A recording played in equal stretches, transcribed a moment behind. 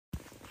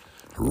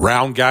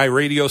Round Guy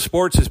Radio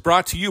Sports is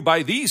brought to you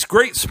by these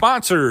great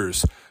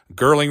sponsors.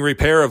 Girling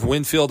Repair of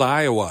Winfield,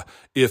 Iowa.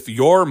 If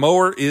your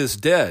mower is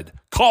dead,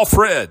 call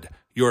Fred,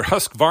 your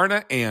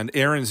Husqvarna and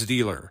Aaron's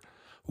dealer.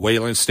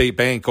 Wayland State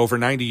Bank, over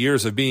 90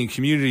 years of being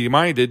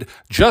community-minded,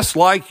 just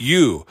like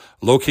you,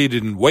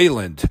 located in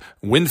Wayland,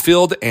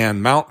 Winfield,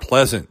 and Mount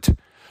Pleasant.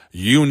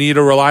 You need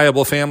a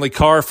reliable family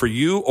car for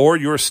you or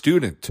your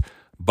student.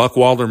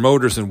 Buckwalder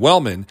Motors in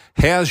Wellman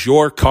has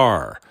your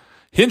car.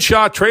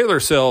 Hinshaw Trailer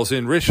Sales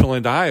in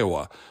Richland,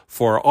 Iowa,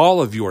 for all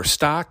of your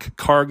stock,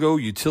 cargo,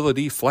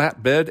 utility,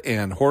 flatbed,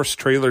 and horse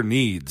trailer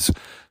needs.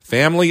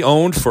 Family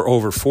owned for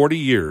over 40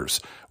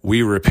 years.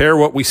 We repair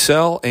what we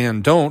sell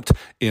and don't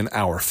in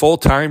our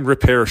full-time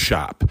repair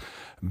shop.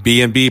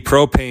 B&B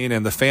Propane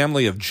and the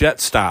family of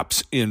Jet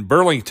Stops in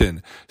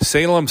Burlington,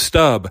 Salem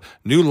Stub,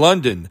 New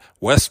London,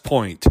 West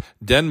Point,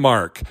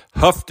 Denmark,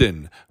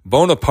 Houghton,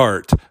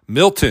 Bonaparte,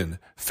 Milton,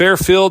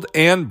 Fairfield,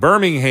 and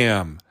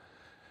Birmingham.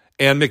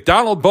 And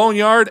McDonald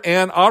Boneyard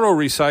and Auto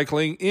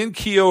Recycling in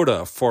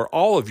Keota for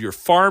all of your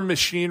farm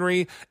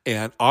machinery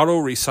and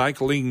auto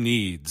recycling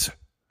needs.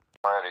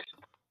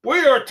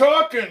 We are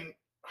talking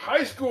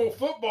high school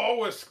football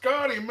with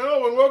Scotty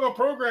Melvin. Welcome to the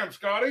program,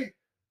 Scotty.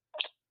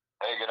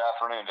 Hey, good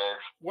afternoon, Dave.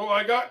 Well,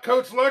 I got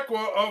Coach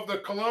Lekwa of the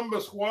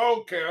Columbus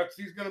Wildcats.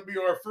 He's going to be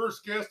our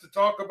first guest to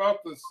talk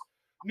about this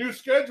new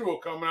schedule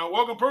coming out.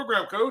 Welcome to the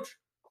program, Coach.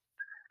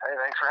 Hey,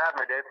 thanks for having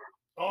me, Dave.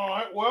 All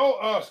right.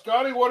 Well,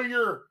 Scotty, what are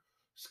your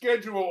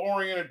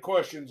schedule-oriented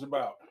questions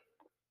about?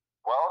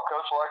 Well,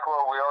 Coach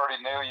Lekwa, we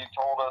already knew. You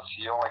told us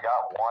you only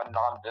got one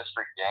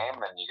non-district game,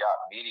 and you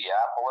got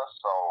Mediapolis.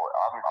 So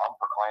I'm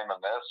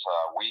proclaiming this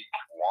week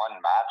one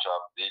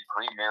matchup, the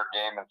premier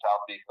game in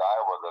Southeast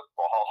Iowa this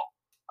fall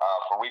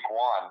for week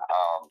one.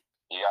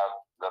 You got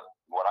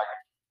what I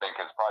think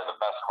is probably the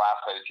best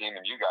Class A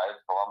team in you guys,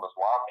 Columbus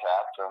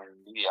Wildcats, and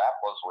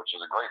Mediapolis, which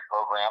is a great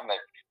program.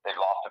 They've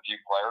lost a few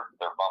players.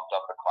 They're bumped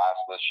up the class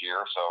this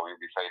year, so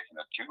you'll be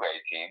facing a 2A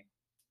team.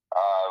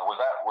 Was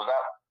that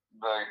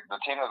the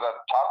team that was at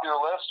the top of your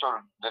list,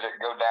 or did it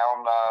go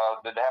down?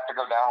 Did it have to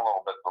go down a little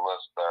bit, the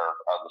list there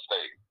of the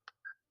state?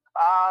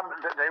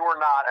 They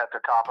were not at the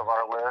top of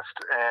our list,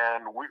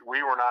 and we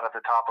were not at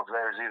the top of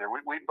theirs either.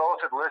 We both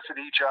had listed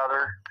each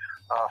other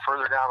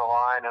further down the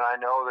line, and I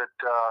know that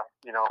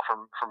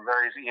from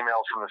various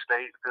emails from the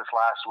state this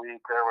last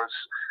week, there was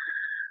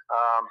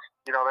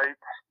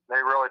they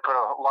really put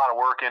a lot of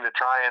work into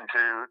trying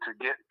to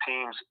get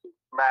teams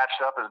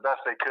matched up as best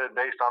they could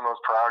based on those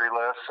priority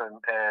lists, and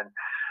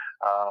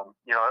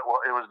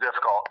it was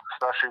difficult,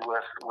 especially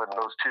with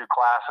those two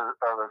classes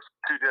or those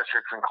two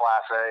districts in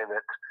Class A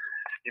that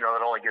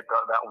that only get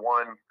that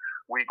one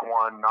week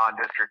one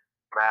non-district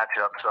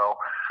matchup. So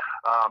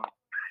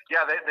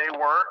they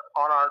weren't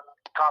on our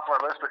top of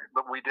our list,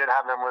 but we did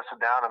have them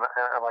listed down, and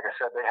like I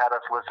said, they had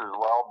us listed as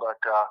well.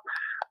 But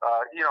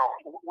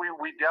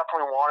we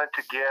definitely wanted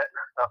to get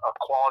a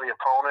quality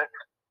opponent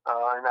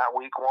in that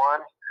week one,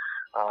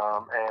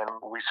 and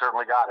we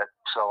certainly got it.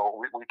 So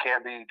we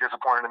can't be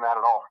disappointed in that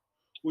at all.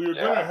 Well, you're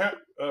going to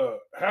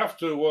have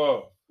to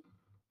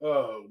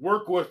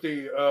work with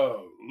the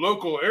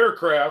local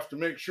aircraft to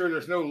make sure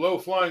there's no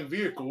low-flying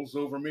vehicles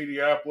over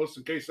Mediapolis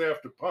in case they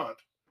have to punt.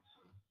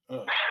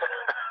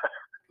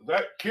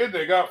 That kid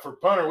they got for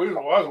punter,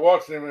 I was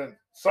watching him in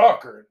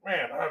soccer.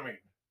 Man, I mean,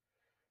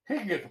 he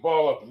can get the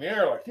ball up in the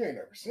air like you ain't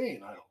never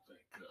seen, I don't think.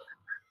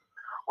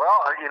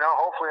 Well,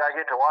 hopefully I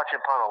get to watch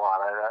him punt a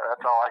lot.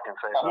 That's all I can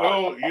say about it.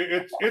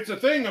 Well, it's a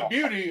thing of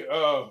beauty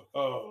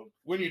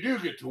when you do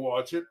get to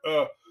watch it.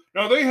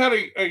 Now, they had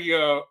a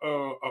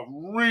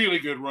really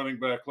good running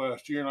back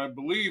last year, and I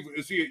believe,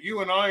 is he at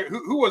UNI?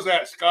 Who was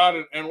that, Scott,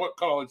 and what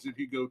college did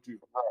he go to?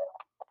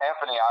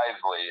 Anthony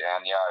Isley,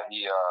 and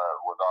he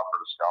was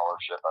offered a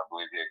scholarship. I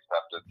believe he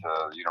accepted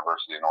to the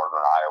University of Northern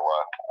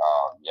Iowa.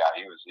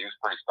 He was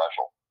pretty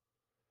special.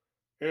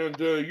 And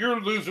you're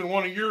losing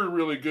one of your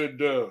really good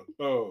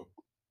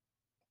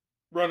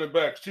running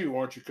backs too,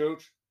 aren't you,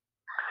 Coach?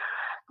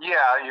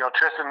 Yeah,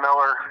 Tristan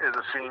Miller is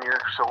a senior,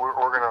 so we're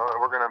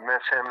gonna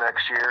miss him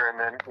next year,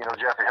 and then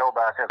Jeffrey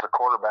Hillback as a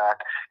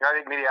quarterback. I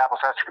think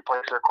Mediapolis has to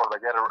replace their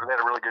quarterback. They had a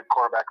really good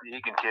quarterback, the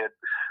Egan kid.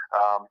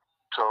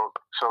 So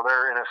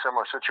they're in a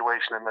similar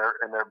situation in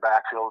their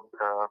backfield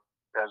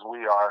as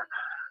we are,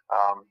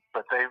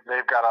 but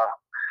they've got a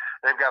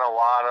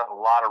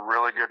lot of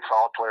really good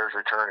solid players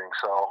returning.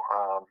 So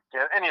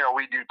and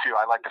we do too.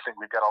 I like to think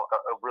we've got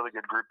a really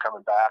good group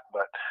coming back,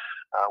 but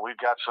we've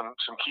got some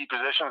key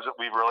positions that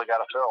we've really got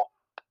to fill.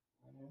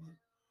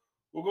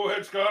 Well, go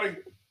ahead, Scotty.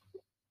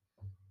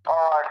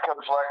 All right,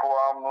 Coach Lekwa,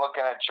 I'm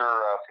looking at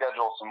your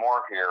schedule some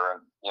more here,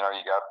 and you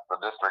got the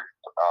district.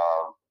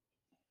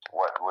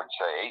 What would you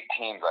say, 8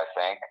 teams, I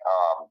think.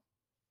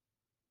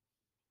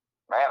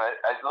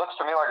 It looks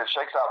to me like it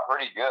shakes out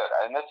pretty good.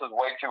 And this is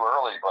way too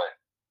early, but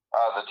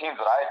the teams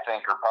that I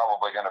think are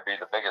probably going to be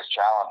the biggest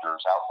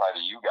challengers outside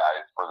of you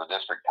guys for the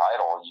district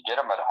title, you get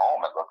them at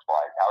home, it looks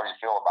like. How do you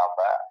feel about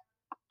that?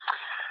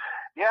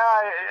 Yeah,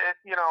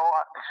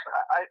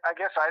 I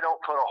guess I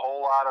don't put a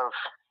whole lot of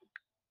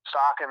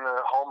stock in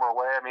the home or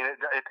away. I mean,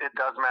 it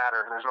does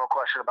matter. There's no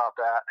question about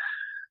that.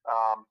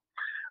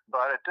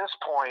 But at this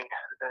point,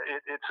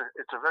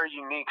 it's a very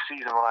unique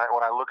season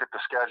when I look at the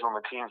schedule and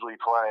the teams we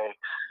play,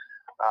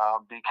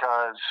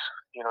 because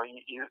you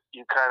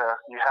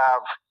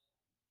have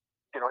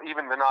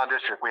even the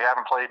non-district. We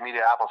haven't played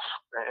Mediapolis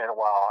in a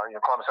while.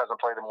 Columbus hasn't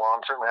played them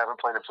long. Certainly haven't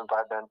played them since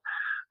I've been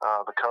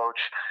the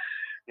coach.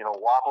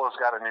 Wapa's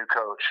got a new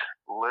coach.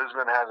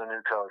 Lisbon has a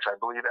new coach. I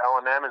believe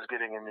L&M is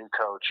getting a new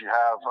coach. You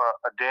have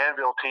a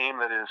Danville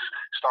team that is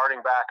starting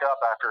back up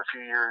after a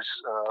few years,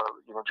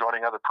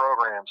 joining other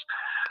programs.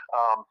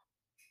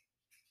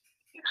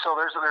 So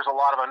there's a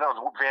lot of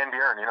unknowns. Van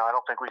Buren, I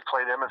don't think we've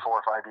played them in 4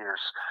 or 5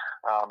 years.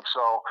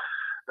 So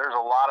there's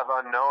a lot of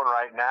unknown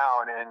right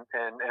now, and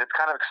it's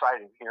kind of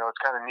exciting.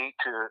 It's kind of neat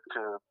to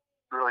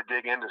really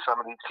dig into some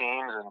of these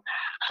teams, and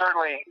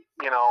certainly,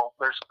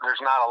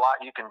 there's not a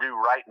lot you can do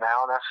right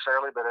now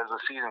necessarily, but as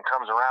the season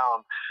comes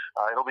around,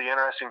 it'll be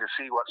interesting to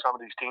see what some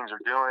of these teams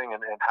are doing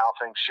and how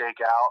things shake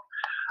out.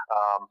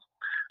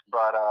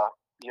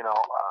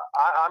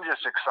 I'm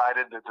just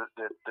excited that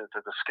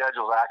the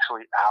schedule's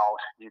actually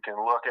out. You can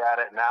look at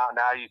it now.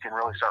 Now you can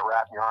really start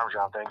wrapping your arms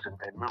around things and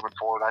moving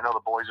forward. I know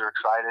the boys are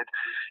excited.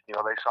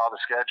 They saw the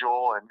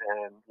schedule and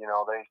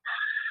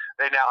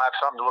they now have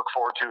something to look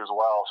forward to as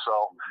well. So,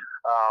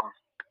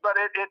 but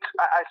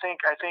I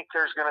think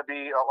there's going to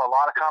be a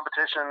lot of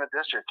competition in the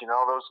district.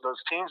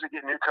 Those teams that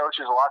get new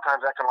coaches, a lot of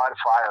times that can light a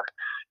fire.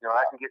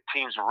 That can get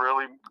teams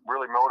really,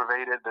 really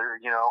motivated. They're,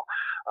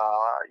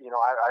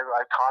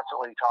 I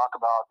constantly talk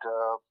about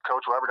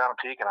Coach Weber down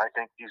at Peak, and I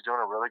think he's doing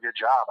a really good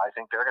job. I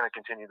think they're going to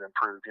continue to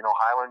improve.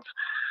 Highlands,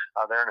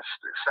 they're in a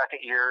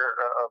second year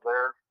of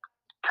their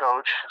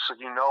coach, so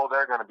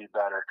they're going to be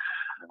better.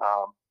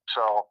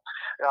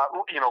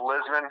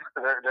 Lisbon,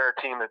 they're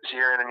a team that's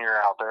year in and year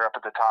out. They're up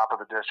at the top of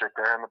the district.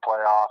 They're in the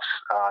playoffs.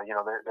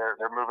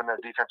 They're moving their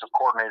defensive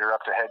coordinator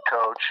up to head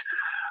coach.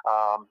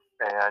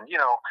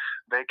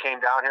 They came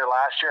down here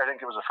last year. I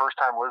think it was the first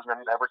time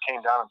Lisbon ever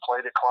came down and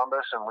played at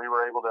Columbus, and we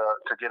were able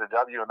to get a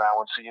W in that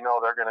one. So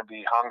they're going to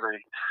be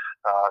hungry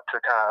to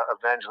kind of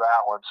avenge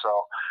that one. So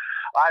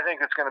I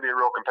think it's going to be a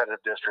real competitive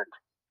district.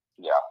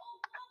 Yeah.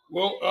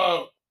 Well,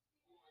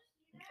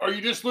 are you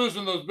just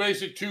losing those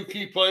basic 2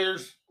 key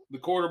players, the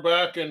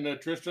quarterback and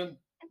Tristan?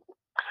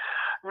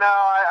 No,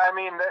 I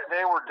mean,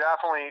 they were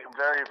definitely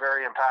very,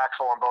 very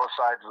impactful on both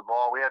sides of the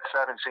ball. We had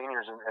 7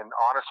 seniors, and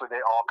honestly,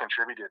 they all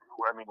contributed.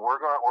 I mean, we're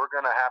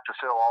going to have to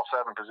fill all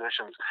 7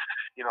 positions.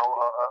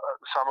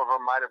 Some of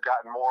them might have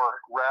gotten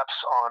more reps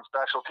on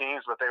special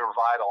teams, but they were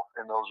vital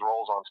in those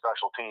roles on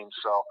special teams.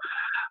 So,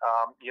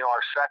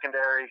 our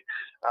secondary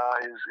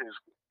is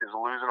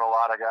losing a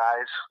lot of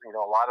guys. A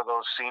lot of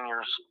those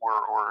seniors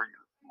were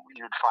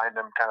you'd find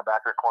them kind of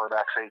back at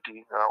cornerback,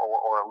 safety,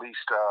 or at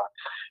least,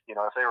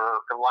 if they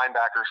were a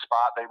linebacker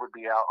spot, they would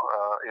be out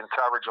in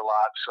coverage a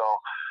lot. So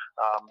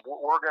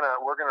we're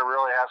gonna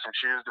really have some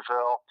shoes to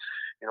fill.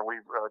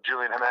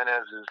 Julian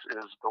Jimenez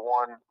is the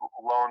one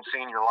lone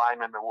senior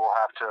lineman that we'll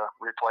have to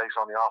replace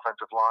on the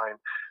offensive line,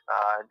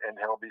 and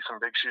he'll be some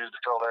big shoes to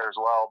fill there as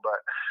well. But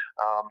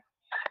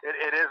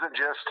it isn't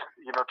just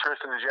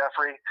Tristan and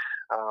Jeffrey.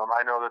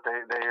 I know that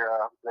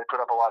they put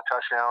up a lot of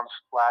touchdowns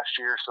last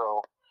year,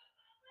 so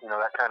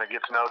that kind of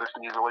gets noticed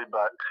easily.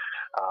 But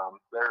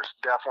there's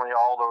definitely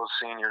all those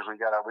seniors. We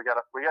got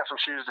some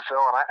shoes to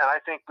fill, and I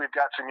think we've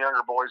got some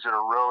younger boys that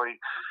are really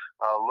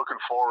looking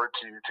forward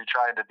to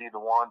trying to be the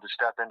one to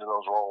step into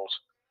those roles.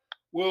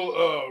 Will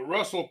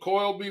Russell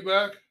Coyle be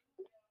back?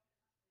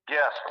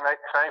 Yes,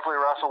 thankfully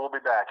Russell will be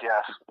back.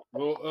 Yes.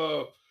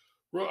 Well,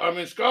 I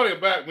mean, Scotty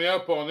will back me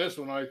up on this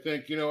one. I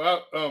think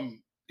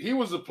he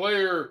was a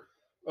player,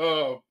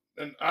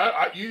 and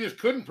you just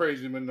couldn't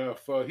praise him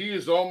enough. He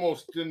is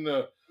almost in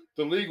the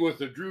league with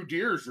the Drew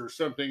Deers or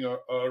something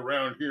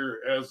around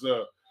here as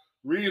a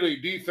really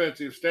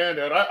defensive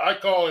standout. I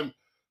call him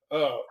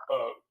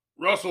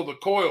Russell the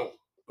Coil,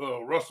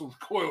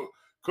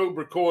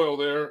 Cobra Coil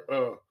there.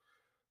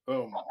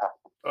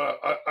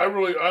 I'm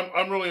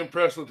really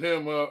impressed with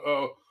him.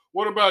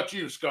 What about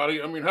you,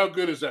 Scotty? I mean, how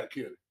good is that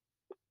kid?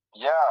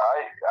 Yeah,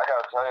 I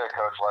got to tell you,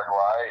 Coach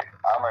Lekwa,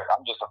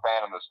 I'm just a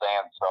fan in the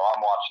stands, so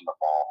I'm watching the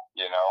ball.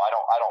 I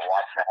don't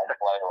watch him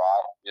play a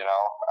lot.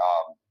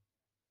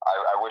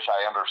 I wish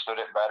I understood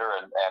it better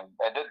and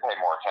did pay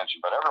more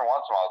attention. But every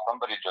once in a while,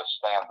 somebody just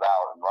stands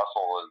out, and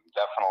Russell is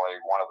definitely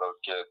one of those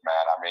kids,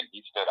 man. I mean,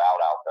 he stood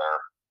out there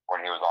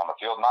when he was on the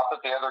field. Not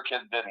that the other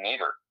kids didn't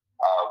either,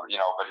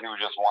 but he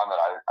was just one that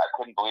I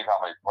couldn't believe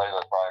how many plays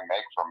I saw him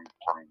make from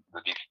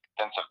the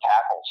defensive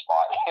tackle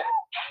spot.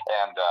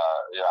 And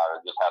I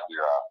just had to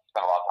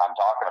spend a lot of time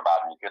talking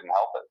about him. You couldn't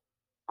help it.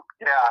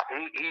 Yeah,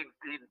 he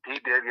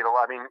did get a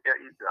lot. I mean,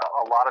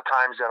 a lot of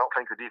times I don't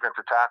think the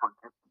defensive tackle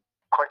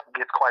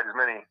gets quite as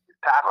many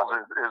tackles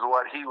as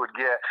what he would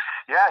get.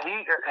 Yeah,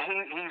 he's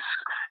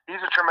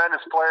a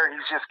tremendous player.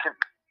 He's just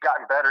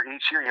gotten better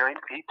each year.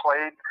 He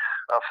played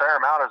a fair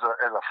amount as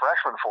a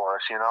freshman for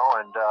us, and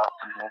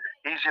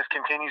he just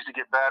continues to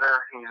get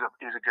better.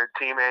 He's a good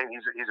teammate.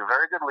 He's a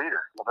very good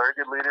leader,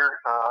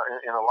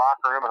 in the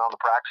locker room and on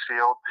the practice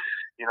field.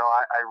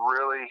 I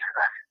really,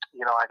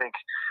 I think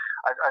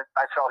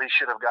I felt he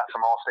should have got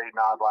some All-State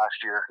nod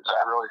last year.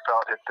 I really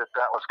felt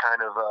that was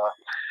kind of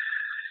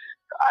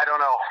I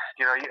don't know.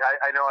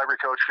 I know every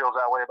coach feels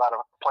that way about a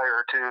player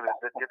or two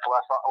that gets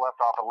left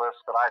off a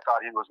list, but I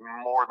thought he was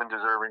more than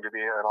deserving to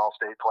be an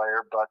All-State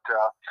player. But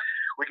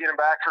we get him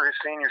back for his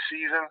senior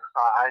season.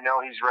 I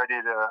know he's ready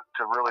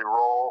to really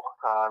roll.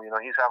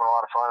 He's having a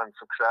lot of fun and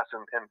success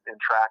in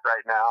track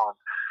right now, and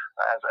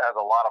as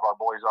a lot of our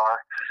boys are.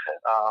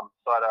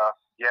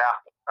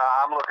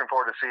 I'm looking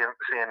forward to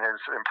seeing his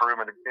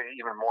improvement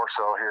even more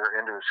so here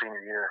into his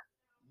senior year.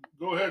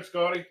 Go ahead,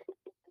 Scotty.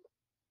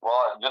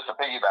 Well, just to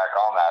piggyback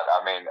on that,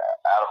 I mean,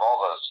 out of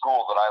all the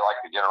schools that I like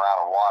to get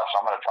around and watch,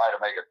 I'm going to try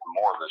to make it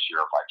more this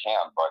year if I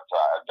can. But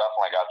I've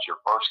definitely got your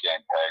first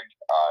game pegged.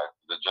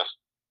 That just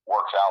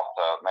works out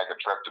to make a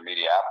trip to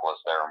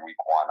Mediapolis there in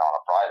week 1 on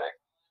a Friday.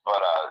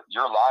 But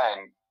your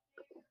line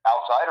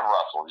outside of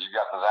Russell, you've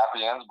got the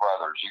Zappiens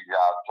brothers. You've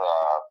got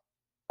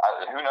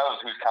who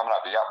knows who's coming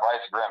up. You got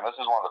Bryce Grimm. This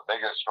is one of the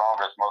biggest,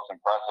 strongest, most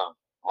impressive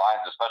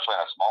lines, especially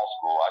in a small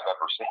school, I've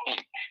ever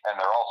seen, and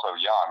they're also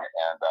young.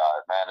 And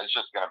man, it's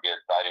just going to be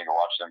exciting to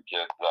watch them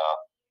kids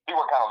see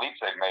what kind of leaps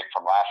they've made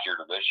from last year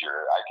to this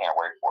year. I can't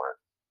wait for it.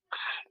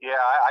 Yeah,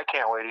 I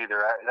can't wait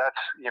either.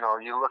 That's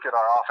you look at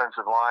our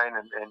offensive line,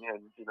 and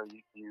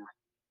you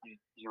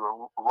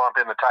lump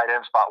in the tight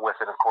end spot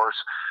with it, of course.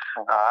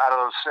 Out of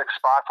those 6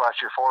 spots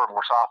last year, 4 of them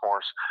were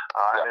sophomores,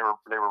 and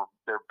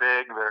they're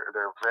big.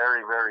 They're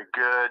very, very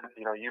good.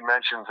 You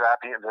mentioned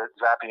the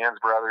Zappiens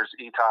brothers,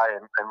 Itai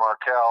and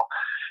Markel.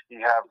 You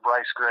have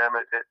Bryce Grimm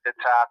at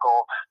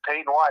tackle.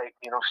 Peyton White,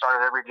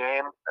 started every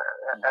game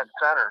at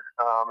center,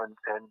 and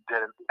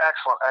did an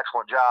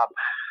excellent job.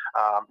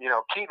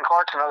 Keaton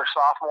Clark's another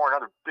sophomore,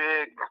 another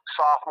big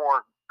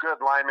sophomore,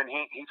 good lineman.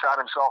 He found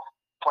himself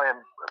playing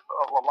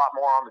a lot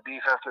more on the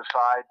defensive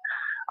side.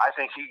 I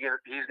think he's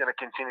going to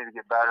continue to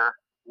get better.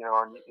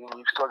 And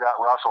you've still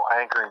got Russell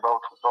anchoring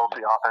both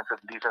the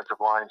offensive and defensive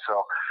line.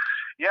 So,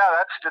 yeah,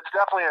 that's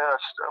definitely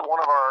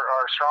one of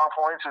our strong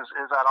points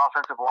is that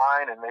offensive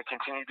line, and they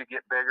continue to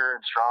get bigger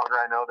and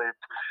stronger. I know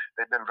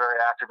they've been very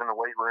active in the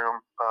weight room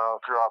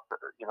throughout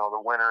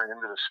the winter and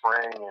into the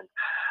spring, and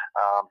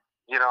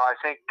I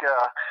think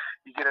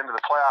you get into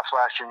the playoffs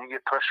last year and you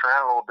get pushed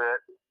around a little bit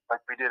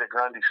like we did at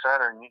Grundy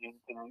Center, and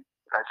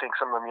I think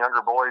some of them younger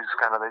boys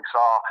they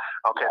saw,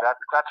 okay,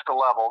 that's the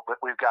level that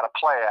we've got to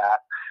play at,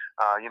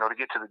 to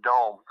get to the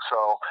dome.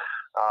 So,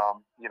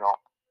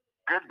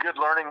 good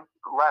learning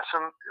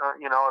lesson,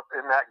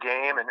 in that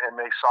game, and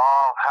they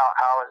saw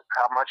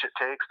how much it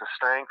takes, the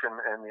strength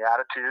and the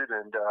attitude,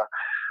 and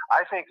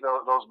I think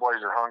those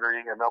boys are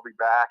hungry, and they'll be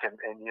back, and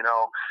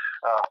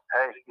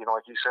hey,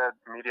 like you said,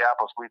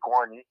 Mediapolis week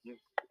 1,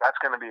 that's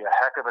going to be a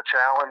heck of a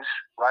challenge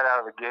right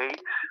out of the gate,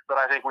 but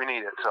I think we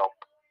need it. So,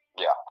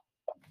 yeah.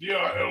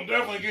 Yeah, it'll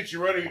definitely get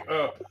you ready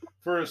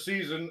for a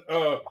season.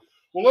 Well,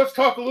 let's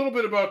talk a little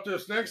bit about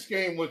this next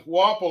game with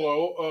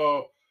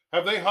Wapello.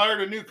 Have they hired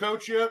a new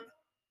coach yet?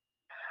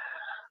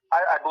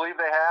 I believe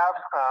they have,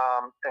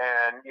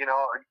 and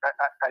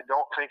I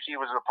don't think he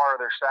was a part of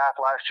their staff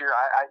last year.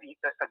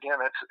 Again,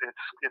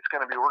 it's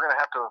going to be, we're going to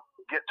have to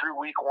get through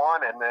week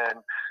 1 and then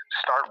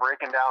start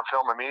breaking down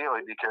film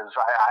immediately, because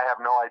I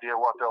have no idea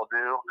what they'll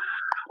do.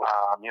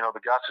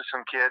 The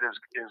Gustafson kid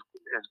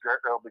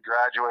will be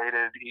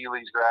graduated.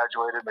 Ely's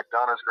graduated.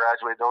 McDonough's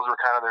graduated. Those were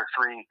kind of their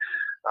 3,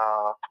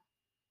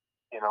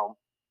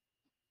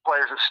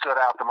 players that stood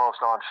out the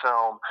most on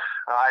film.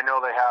 I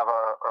know they have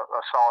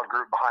a solid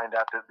group behind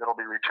that'll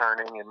be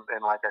returning,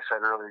 and like I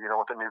said earlier,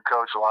 with the new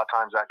coach, a lot of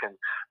times that can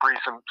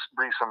breathe some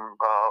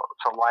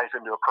life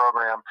into a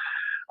program.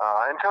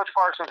 And Coach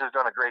Parsons has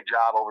done a great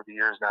job over the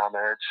years down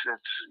there.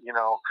 It's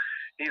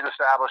he's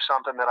established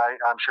something that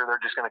I'm sure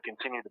they're just going to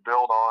continue to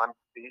build on,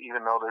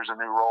 even though there's a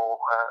new role,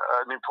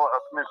 a new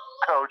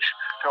coach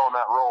filling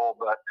that role.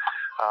 But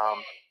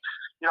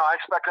I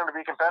expect them to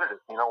be competitive.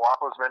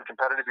 Wapello's been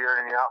competitive year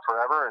in and out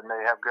forever, and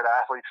they have good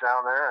athletes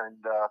down there. And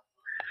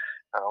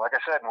like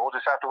I said, we'll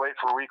just have to wait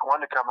for week 1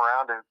 to come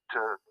around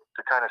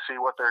to kind of see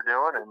what they're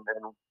doing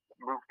and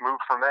move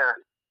from there.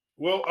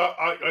 Well,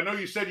 I know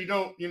you said you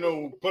don't,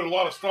 put a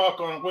lot of stock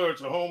on whether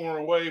it's a home or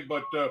away,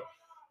 but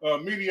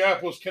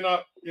Mediapolis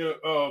cannot,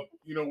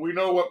 we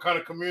know what kind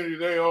of community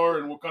they are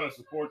and what kind of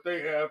support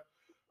they have.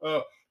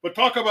 But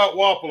talk about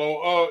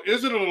Wapello.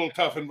 Is it a little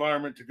tough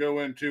environment to go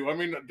into? I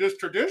mean, just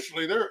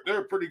traditionally, they're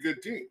a pretty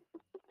good team.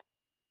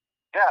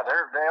 Yeah, they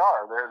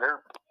are.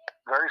 They're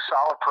very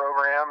solid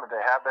program.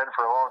 They have been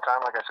for a long time.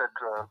 Like I said,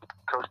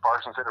 Coach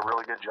Parsons did a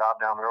really good job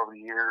down there over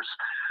the years.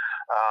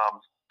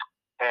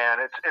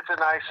 And it's a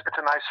nice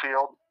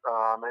field.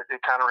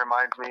 It kind of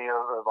reminds me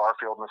of our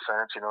field in a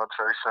sense. It's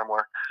very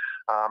similar.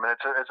 And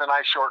it's a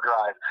nice short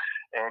drive.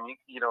 And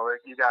you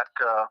got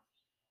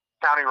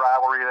county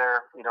rivalry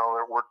there.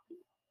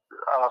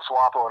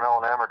 SWAPO and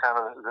L&M are kind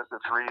of the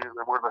three.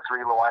 We're the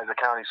three Louisa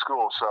County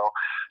schools, so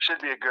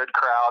should be a good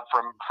crowd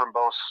from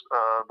both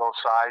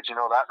sides.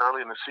 That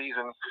early in the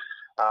season,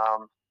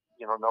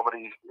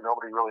 nobody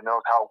really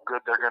knows how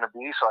good they're going to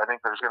be. So I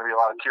think there's going to be a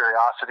lot of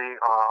curiosity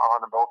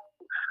on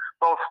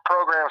both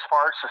programs'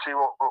 parts to see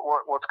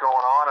what's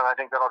going on, and I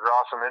think that'll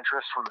draw some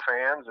interest from the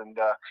fans. And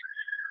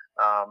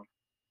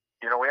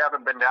we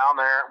haven't been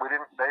down there.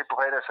 They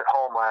played us at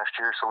home last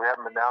year, so we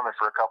haven't been down there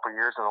for a couple of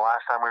years. And the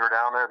last time we were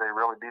down there, they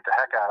really beat the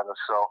heck out of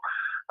us. So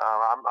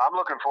I'm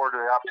looking forward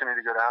to the opportunity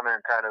to go down there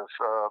and kind of,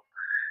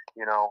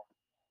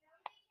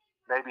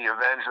 maybe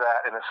avenge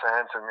that in a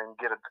sense and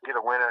get a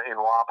win in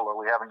Wapello.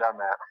 We haven't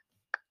done that.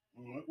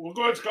 Well,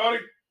 go ahead,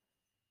 Scotty.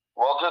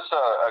 Well, just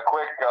a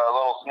quick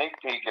little sneak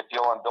peek, if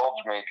you'll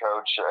indulge me,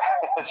 Coach.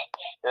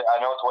 I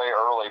know it's way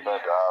early, but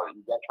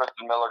you got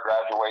Tristan Miller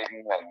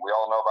graduating, and we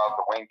all know about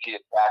the wing tee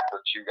attack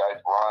that you guys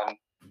run.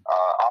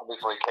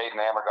 Obviously, Caden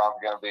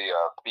Amagon's going to be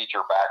a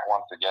feature back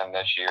once again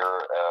this year.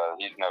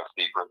 He's no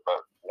secret,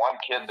 but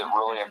one kid that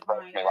really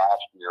impressed me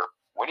last year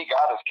when he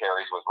got his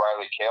carries was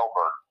Riley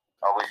Kailberg.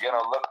 Are we going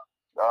to look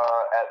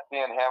at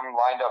seeing him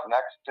lined up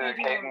next to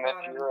Caden this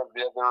year as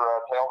the other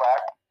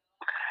tailback?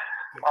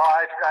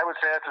 I would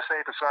say that's a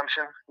safe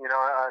assumption.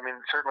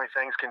 Certainly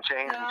things can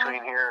change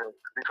between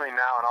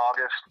now and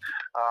August.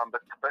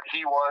 But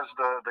he was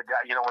the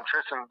guy. When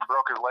Tristan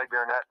broke his leg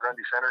there in that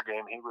Grundy Center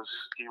game, he was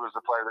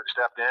the player that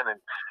stepped in, and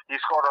he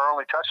scored our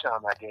only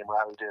touchdown that game.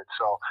 Riley did.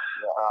 So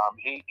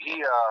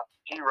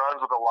he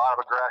runs with a lot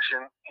of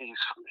aggression. He's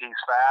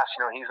fast.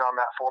 He's on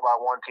that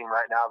 4x1 team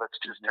right now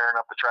that's just tearing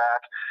up the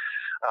track.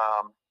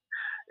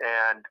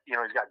 And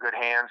he's got good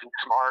hands. He's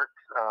smart.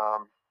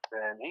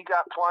 And he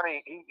got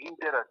plenty. He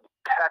did a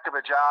heck of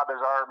a job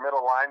as our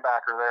middle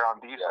linebacker there on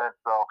defense.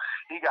 Yeah. So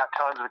he got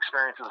tons of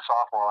experience as a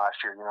sophomore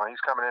last year. He's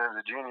coming in as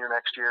a junior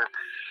next year.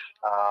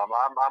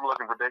 I'm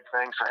looking for big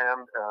things for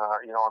him,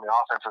 on the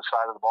offensive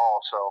side of the ball.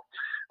 So,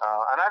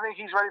 and I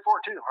think he's ready for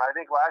it too. I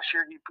think last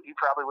year he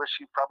probably wished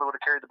he probably would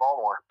have carried the ball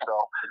more. So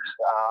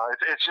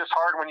it's just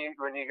hard when you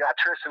got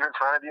Tristan in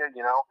front of you,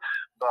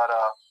 But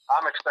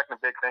I'm expecting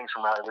big things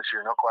from Riley this year,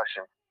 no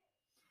question.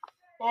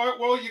 All right,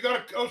 well,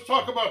 let's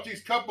talk about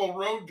these couple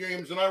road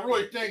games, and I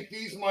really think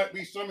these might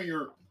be some of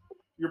your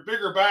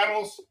bigger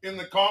battles in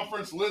the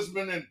conference,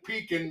 Lisbon and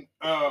Pekin.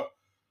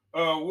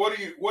 What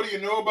do you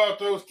know about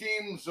those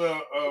teams?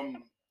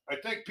 I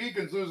think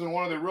Pekin's losing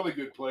one of their really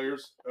good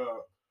players.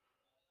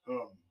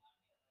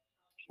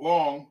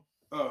 Long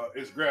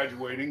is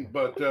graduating,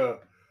 but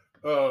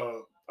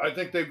I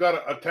think they've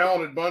got a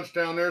talented bunch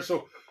down there.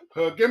 So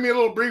give me a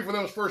little brief of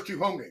those first two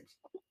home games.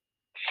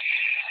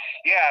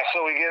 Yeah,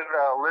 so we get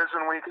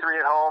Lisbon week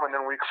 3 at home, and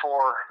then week 4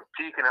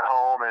 Pekin at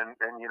home, and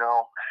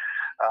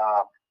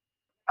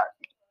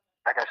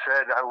like I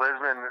said,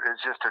 Lisbon is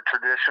just a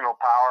traditional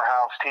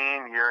powerhouse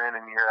team year in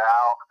and year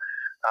out.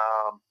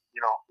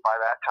 By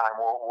that time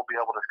we'll be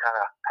able to kind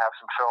of have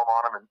some film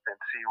on them and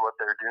see what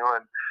they're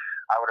doing.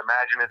 I would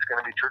imagine it's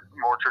going to be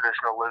more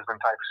traditional Lisbon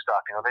type of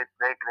stuff.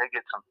 They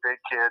get some big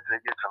kids,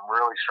 they get some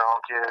really strong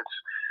kids.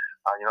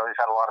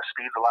 They've had a lot of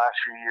speed the last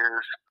few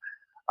years.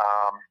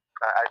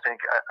 I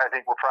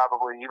think we're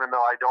probably, even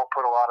though I don't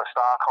put a lot of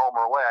stock home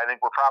or away, I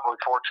think we're probably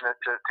fortunate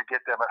to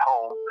get them at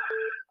home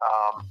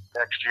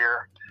next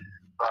year.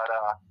 But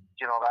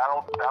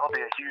that'll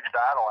be a huge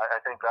battle.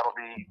 I think that'll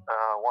be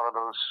one of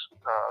those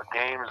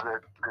games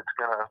that's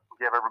going to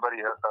give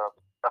everybody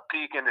a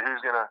peek into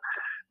who's going to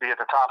be at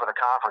the top of the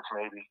conference,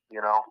 maybe.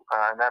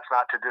 And that's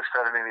not to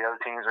discredit any of the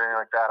other teams or anything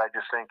like that. I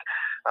just think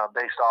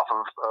based off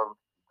of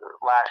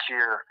last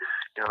year,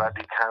 that'd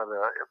be kind of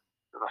the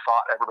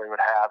thought everybody would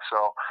have.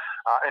 So,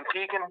 and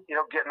Pekin,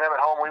 getting them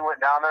at home, we went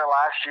down there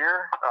last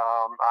year.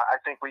 I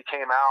think we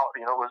came out,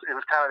 it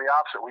was kind of the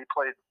opposite. We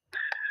played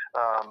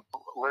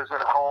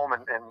Lisbon at home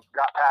and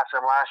got past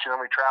them last year.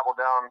 Then we traveled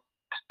down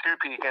to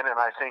Pekin, and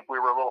I think we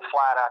were a little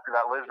flat after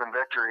that Lisbon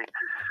victory.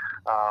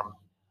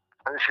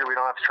 This year we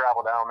don't have to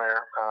travel down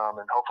there,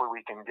 and hopefully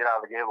we can get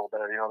out of the gate a little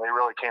better. They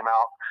really came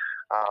out,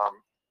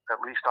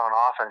 at least on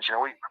offense.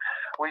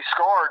 We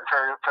scored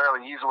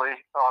fairly easily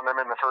on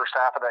them in the first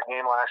half of that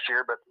game last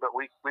year, but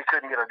we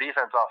couldn't get our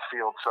defense off the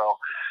field. So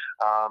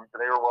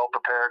they were well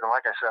prepared, and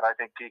like I said, I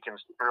think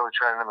Pekin's really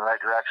trending in the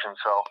right direction.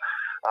 So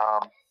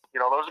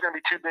those are going to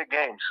be 2 big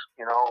games.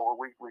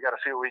 We got to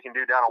see what we can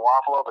do down at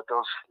Wapello, but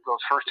those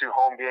first 2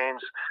 home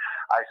games,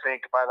 I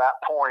think by that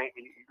point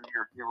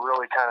you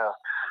really kind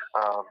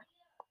of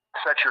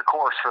set your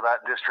course for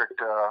that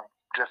district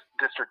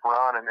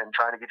run and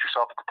trying to get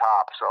yourself at the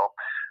top. So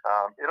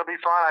it'll be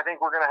fun. I think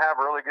we're going to have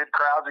really good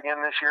crowds again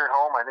this year at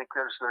home. I think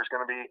there's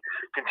going to be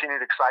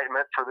continued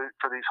excitement for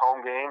these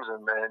home games,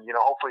 and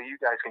hopefully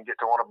you guys can get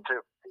to one of them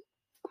too.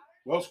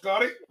 Well,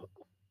 Scotty.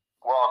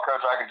 Well,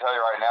 Coach, I can tell you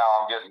right now,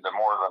 I'm getting to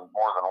more than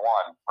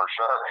one for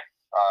sure.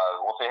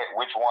 We'll see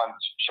which ones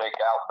shake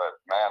out, but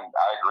man,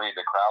 I agree.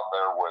 The crowd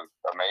there was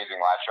amazing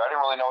last year. I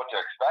didn't really know what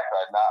to expect.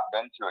 I'd not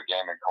been to a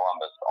game in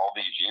Columbus all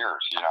these years,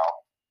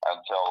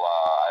 until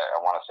I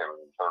want to say it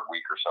was the 3rd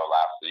week or so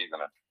last season.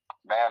 And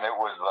man, it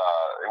was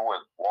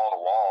wall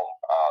to wall.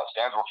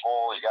 Stands were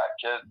full. You got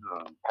kids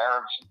and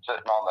parents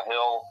sitting on the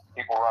hill,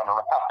 people running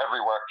around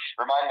everywhere.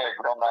 Remind me of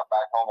growing up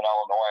back home in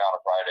Illinois on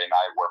a Friday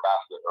night where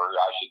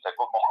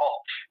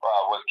football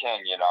was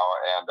king, and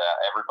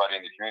everybody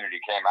in the community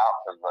came out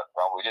because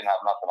we didn't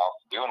have nothing else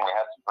to do, and we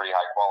had some pretty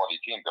high quality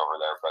teams over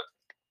there. But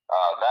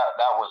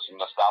that was some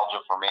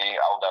nostalgia for me.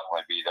 I'll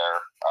definitely be there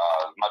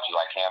as much as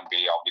I can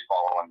be. I'll be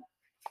following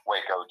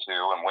Waco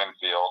too and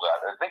Winfield.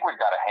 I think we've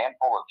got a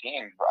handful of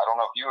teams. I don't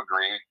know if you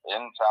agree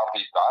in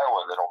Southeast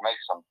Iowa that'll make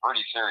some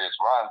pretty serious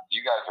runs.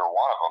 You guys are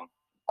one of them.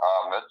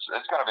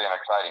 It's going to be an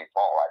exciting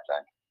fall, I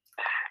think.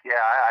 Yeah,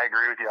 I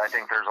agree with you. I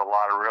think there's a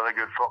lot of really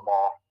good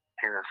football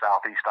here in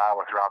Southeast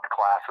Iowa throughout the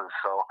classes.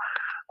 So,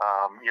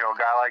 a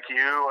guy like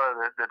you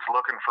that's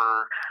looking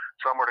for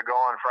somewhere to go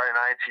on Friday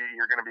nights,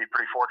 you're going to be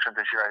pretty fortunate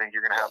this year. I think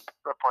you're going to have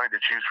plenty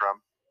to choose from.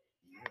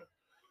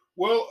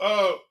 Well,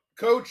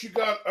 Coach, you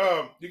got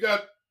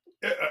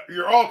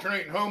you're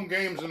alternating home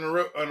games and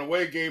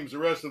away games the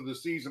rest of the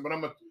season, but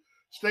I'm going to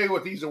stay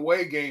with these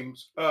away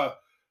games.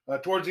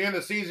 Towards the end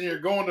of the season, you're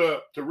going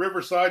to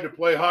Riverside to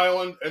play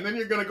Highland, and then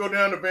you're going to go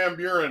down to Van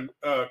Buren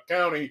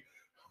County.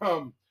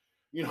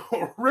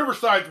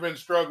 Riverside's been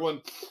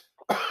struggling,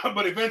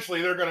 but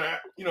eventually they're going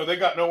to, they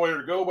got nowhere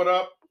to go but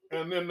up.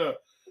 And then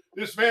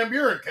this Van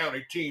Buren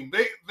County team,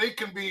 they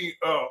can be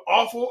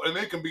awful and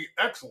they can be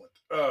excellent.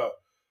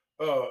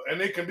 And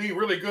they can be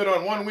really good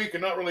on one week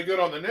and not really good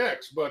on the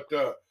next. But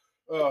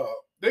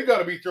they got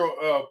to be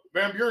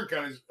Van Buren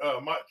County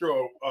might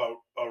throw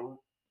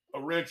a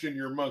wrench in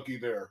your monkey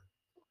there.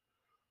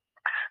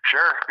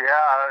 Sure.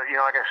 Yeah.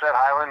 Like I said,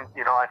 Highland,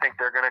 I think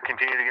they're going to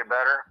continue to get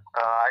better.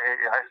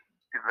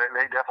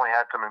 They definitely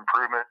had some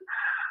improvement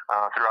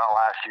throughout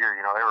last year.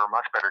 They were a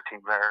much better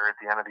team there at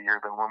the end of the year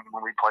than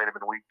when we played them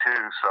in week 2.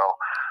 So,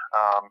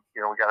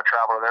 we got to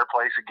travel to their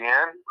place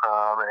again.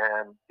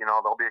 And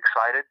they'll be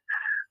excited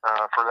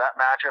for that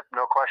matchup,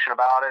 no question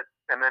about it.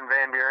 And then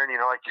Van Buren,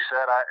 like you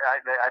said,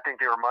 I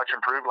think they were much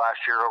improved last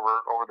year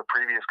over the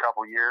previous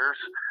couple years.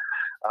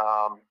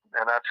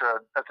 And that's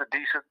a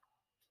decent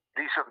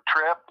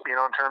trip, in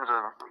terms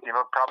of,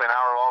 probably an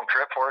hour-long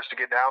trip for us to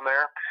get down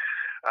there.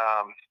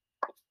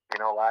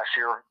 Last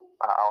year,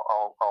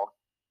 I'll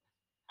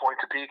point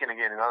to Pekin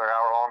again, another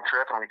hour-long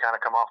trip, and we kind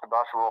of come off the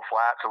bus a little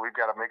flat, so we've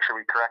got to make sure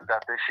we correct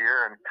that this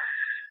year. And,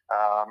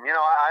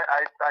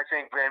 I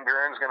think Van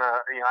Buren's going to,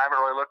 I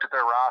haven't really looked at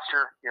their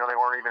roster. They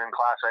weren't even in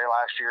Class A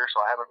last year, so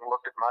I haven't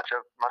looked at much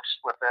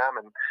with them.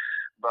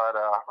 But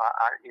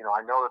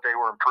I know that they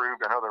were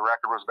improved. I know their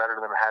record was better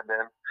than it had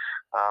been.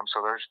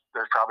 So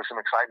there's probably some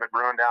excitement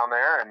brewing down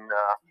there, and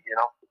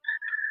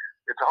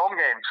it's a home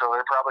game, so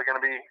they're probably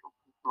going to be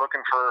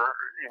looking for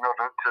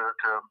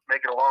to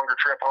make it a longer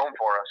trip home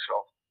for us. So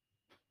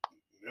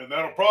and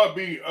that'll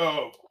probably be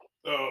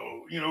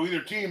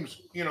either team's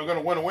going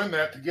to want to win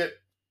that to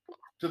get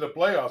to the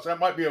playoffs.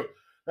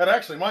 That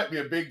actually might be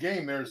a big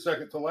game there,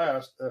 second to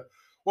last.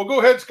 Well, go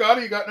ahead,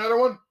 Scotty. You got another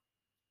one?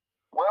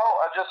 Well,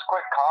 just a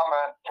quick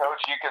comment,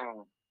 Coach. You can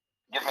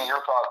give me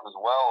your thoughts as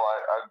well.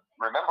 I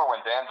remember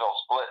when Danville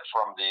split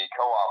from the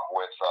co-op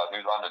with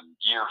New London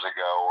years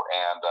ago,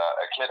 and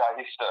a kid I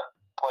used to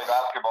play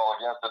basketball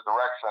against at the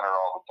rec center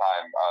all the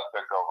time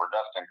took over,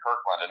 Dustin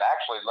Kirkland, and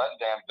actually led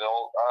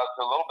Danville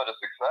to a little bit of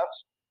success.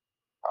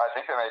 I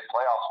think they made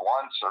playoffs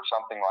once or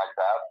something like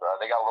that.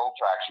 They got a little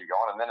traction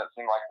going, and then it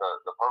seemed like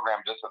the program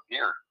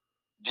disappeared.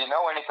 Do you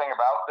know anything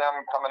about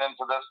them coming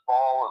into this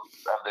fall?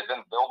 Have they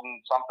been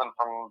building something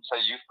from,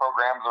 say, youth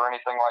programs or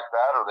anything like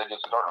that, or are they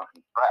just starting from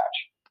scratch?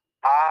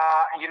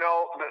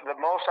 The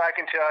most I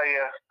can tell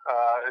you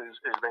is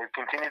they've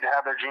continued to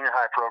have their junior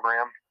high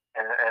program,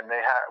 and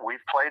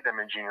we've played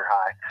them in junior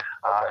high,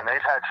 and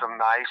they've had some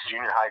nice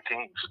junior high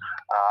teams.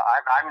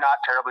 I'm not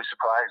terribly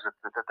surprised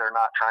that they're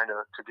not trying to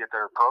get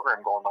their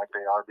program going like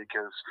they are,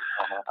 because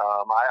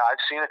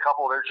I've seen a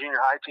couple of their junior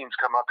high teams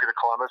come up here to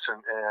Columbus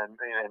and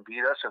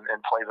beat us and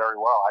play very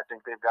well. I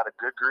think they've got a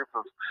good group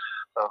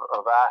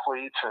of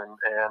athletes,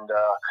 and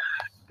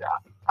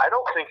I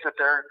don't think that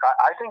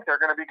I think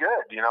they're going to be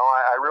good.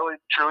 I really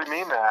truly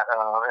mean that,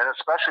 and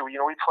especially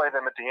we play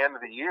them at the end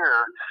of the year.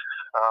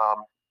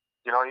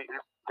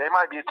 They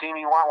might be a team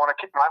you might want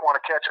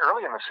to catch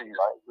early in the season,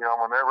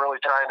 when they're really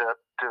trying to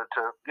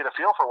get a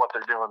feel for what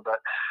they're doing. But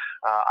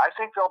I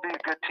think they'll be a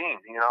good team.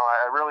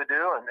 I really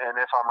do. And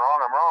if I'm wrong,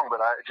 I'm wrong.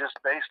 But just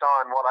based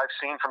on what I've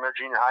seen from their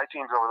junior high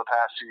teams over the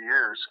past few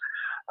years,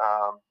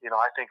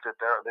 I think that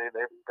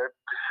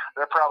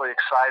they're probably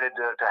excited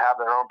to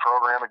have their own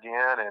program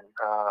again. And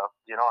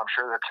I'm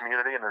sure their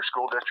community and their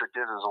school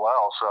district is as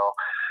well. So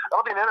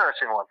that'll be an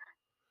interesting one.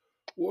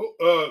 Well,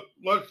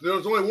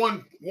 there's only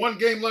one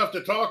game left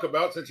to talk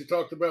about, since you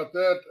talked about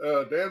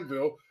that,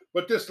 Danville.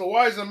 But this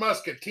Louisa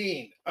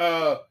Muscatine,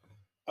 Scotty,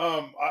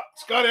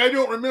 I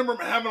don't remember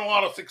having a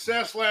lot of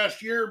success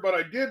last year, but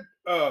I did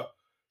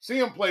see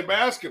them play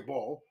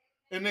basketball,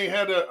 and they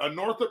had a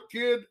Northup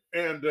kid,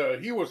 and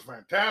he was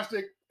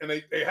fantastic. And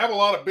they have a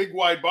lot of big,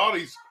 wide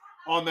bodies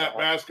on that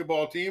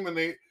basketball team, and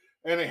they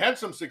had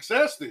some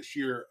success this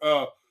year.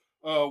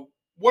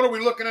 what are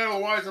we looking at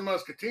otherwise in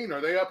Muscatine? Are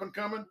they up and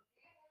coming?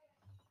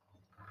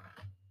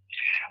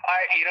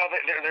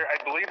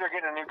 I believe they're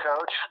getting a new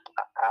coach.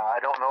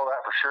 I don't know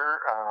that for sure.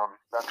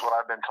 That's what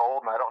I've been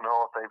told, and I don't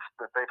know if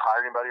they've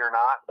hired anybody or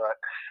not. But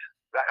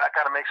that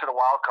kind of makes it a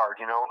wild card,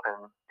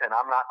 and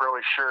I'm not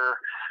really sure.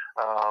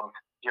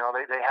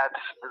 They had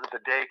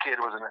the Day kid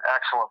was an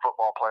excellent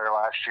football player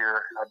last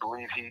year. I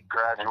believe he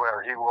graduated,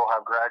 or he will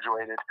have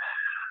graduated.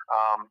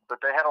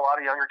 But they had a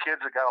lot of younger kids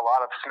that got a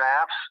lot of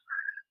snaps.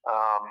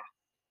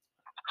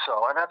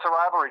 And that's a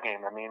rivalry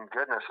game. I mean,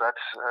 goodness,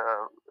 that's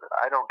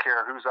I don't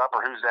care who's up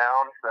or who's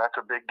down. That's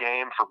a big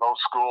game for both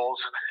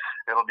schools.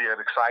 It'll be an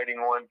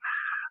exciting one.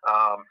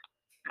 I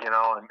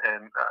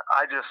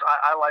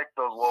like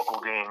those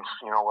local games,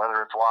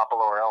 whether it's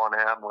Wapello or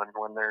L&M,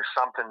 when there's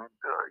something,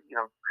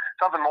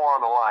 something more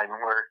on the line,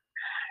 where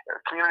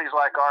communities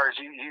like ours,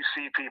 you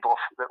see people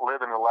that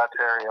live in the Letts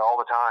area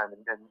all the time,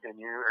 and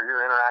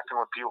you're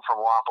interacting with people from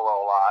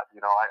Wapello a lot.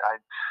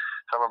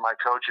 Some of my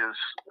coaches,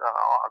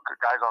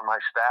 guys on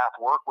my staff,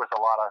 work with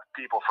a lot of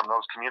people from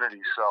those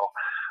communities. So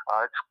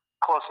it's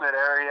a close-knit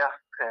area,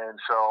 and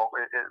so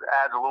it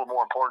adds a little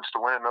more importance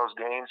to winning those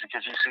games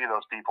because you see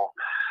those people.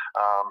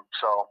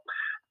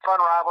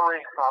 Fun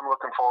rivalry. I'm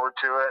looking forward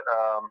to it.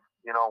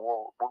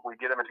 We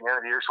get them at the end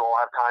of the year, so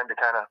we'll have time to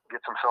kind of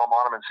get some film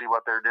on them and see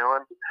what they're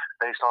doing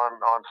based on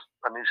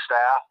a new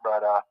staff.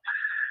 But I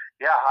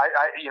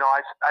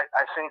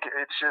think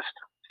it's just.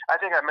 I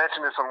think I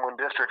mentioned this when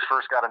districts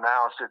first got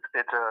announced.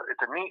 It's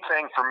a neat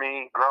thing for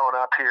me growing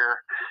up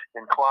here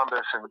in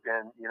Columbus, and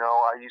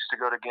I used to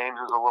go to games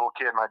as a little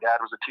kid. My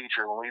dad was a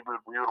teacher, and we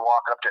would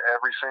walk up to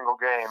every single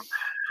game.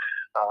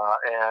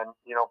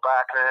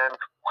 Back then,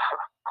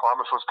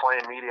 Columbus was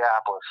playing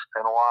Mediapolis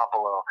and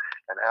Wapello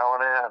and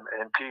L&M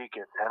and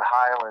Pekin and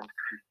Highland.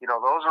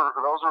 Those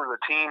were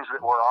the teams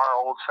that were our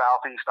old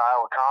Southeast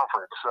Iowa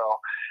Conference.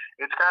 So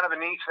it's kind of a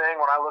neat thing.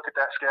 When I look at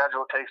that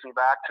schedule, it takes me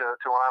back to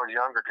when I was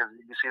younger, because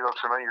you see those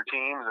familiar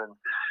teams, and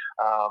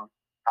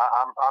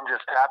I'm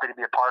just happy to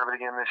be a part of it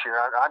again this year.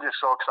 I'm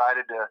just so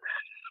excited to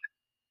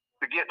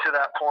get to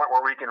that point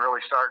where we can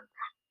really start,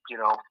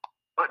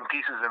 putting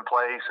pieces in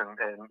place and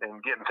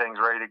getting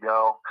things ready to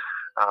go.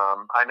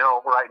 I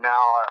know right now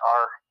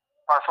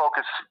our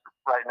focus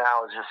right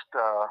now is just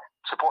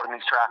supporting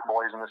these track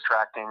boys and this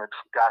track team.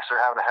 They're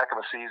having a heck of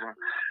a season.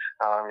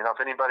 If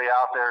anybody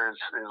out there is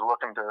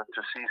looking to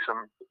see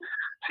some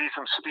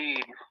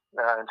speed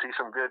and see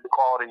some good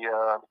quality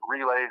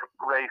relay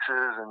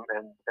races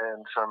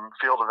and some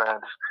field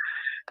events,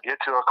 get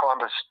to a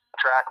Columbus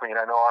track meet.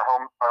 I know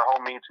our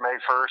home meet's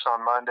May 1st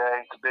on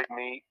Monday. It's a big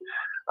meet.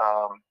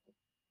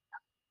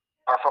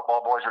 Our football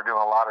boys are doing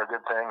a lot of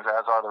good things,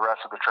 as are the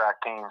rest of the track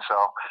team. So,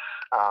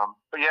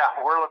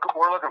 we're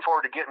looking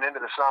forward to getting into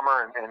the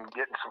summer and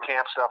getting some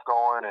camp stuff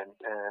going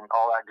and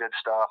all that good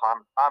stuff.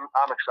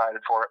 I'm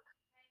excited for it.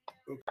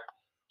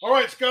 All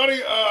right,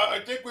 Scotty. I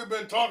think we've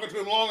been talking to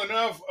him long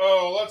enough.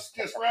 Let's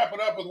just wrap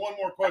it up with one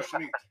more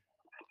question each.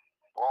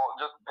 Well,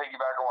 just to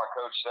piggyback on what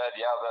Coach said,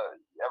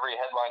 every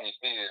headline you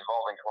see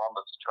involving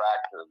Columbus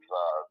track is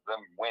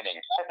them winning.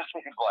 It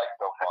seems like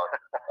so far.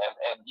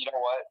 And you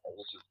know what?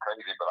 This is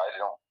crazy, but I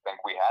don't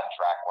think we had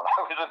track when I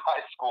was in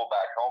high school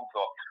back home, so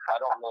I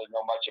don't really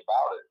know much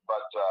about it.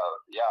 But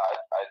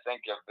I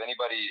think if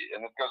anybody,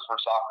 and this goes for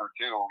soccer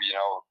too,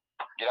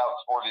 get out and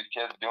support these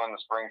kids doing the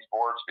spring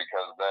sports,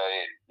 because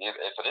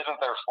if it isn't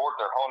their sport,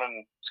 they're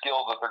honing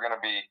skills that they're going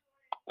to be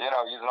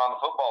using on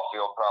the football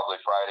field probably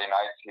Friday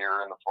nights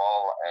here in the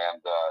fall. And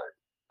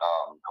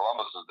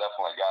Columbus has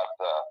definitely got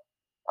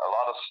a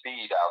lot of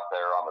speed out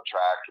there on the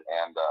track,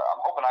 and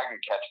I'm hoping I can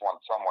catch one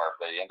somewhere if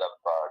they end up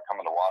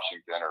coming to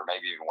Washington or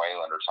maybe even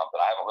Wayland or something.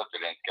 I haven't looked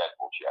at any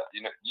schedules yet.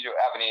 You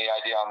have any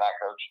idea on that,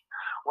 Coach?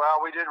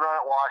 Well, we did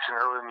run at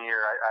Washington early in the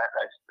year.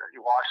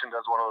 Washington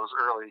does one of those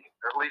early,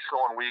 or at least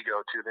the one we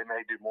go to. They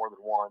may do more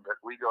than one,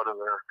 but we go to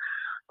their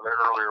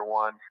earlier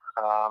one.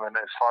 And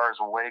as far as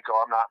Waco,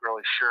 I'm not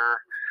really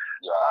sure.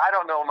 Yeah. I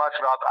don't know much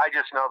about. I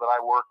just know that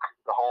I work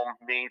the home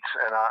meets,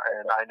 and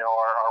I know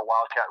our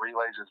Wildcat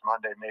relays is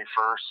Monday, May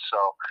 1st. So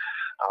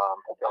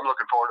I'm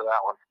looking forward to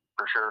that one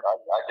for sure.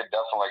 I could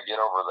definitely get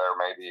over there.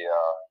 Maybe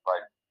if I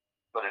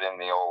put it in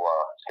the old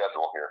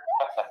schedule here.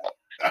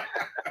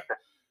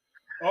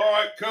 All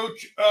right,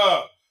 Coach.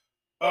 I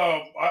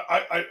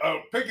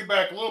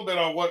piggyback a little bit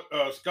on what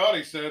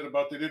Scotty said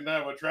about they didn't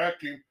have a track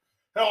team.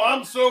 Hell,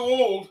 I'm so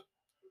old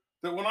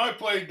that when I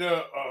played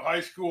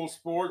high school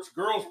sports,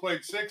 girls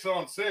played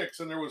 6-on-6,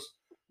 and there was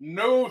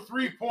no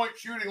three-point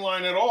shooting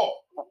line at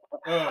all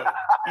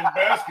in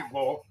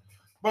basketball.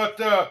 But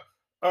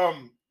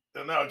and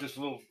now just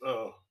a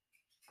little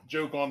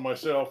joke on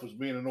myself as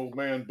being an old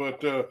man.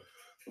 But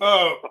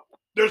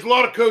there's a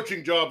lot of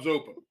coaching jobs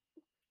open,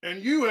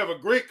 and you have a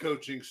great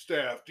coaching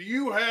staff. Do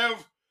you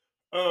have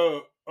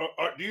do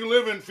you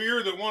live in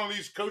fear that one of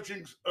these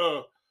coaching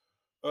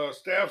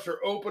staffs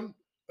are open?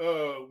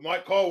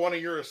 Might call one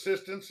of your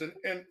assistants,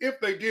 and if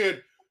they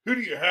did, who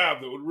do you have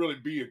that would really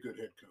be a good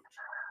head coach?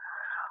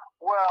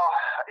 Well,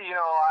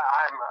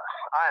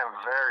 I am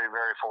very,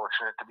 very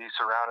fortunate to be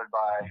surrounded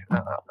by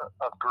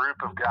a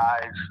group of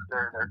guys.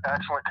 They're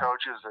excellent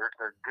coaches.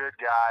 They're good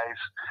guys.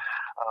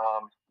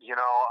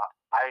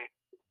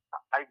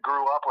 I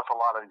grew up with a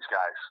lot of these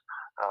guys.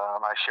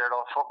 I shared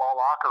a football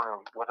locker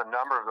room with a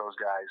number of those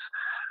guys.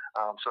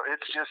 So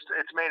it's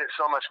made it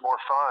so much more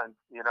fun,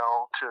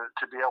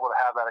 to be able to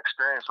have that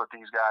experience with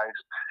these guys.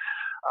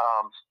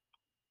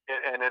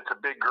 And it's a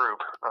big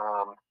group.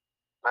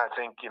 I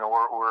think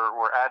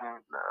we're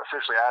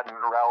officially adding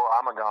Raul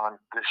Amagon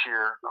this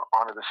year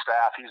onto the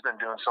staff. He's been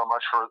doing so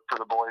much for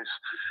the boys,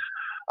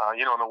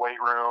 in the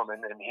weight room, and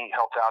he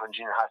helped out in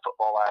junior high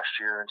football last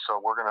year, and so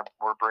we're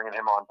bringing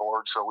him on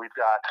board. So we've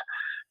got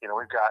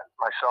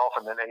myself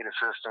and then 8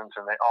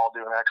 assistants, and they all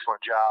do an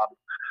excellent job.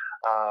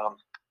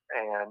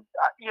 And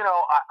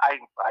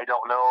I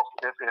don't know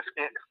if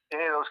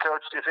any of those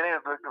coaches, if any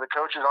of the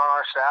coaches on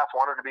our staff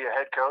wanted to be a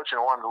head coach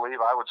and wanted to leave,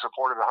 I would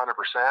support it 100%.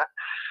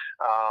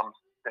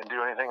 And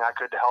do anything I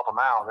could to help them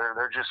out.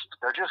 They're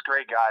just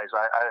great guys.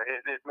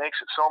 It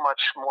makes it so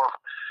much more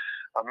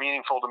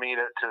meaningful to me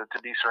to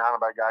be surrounded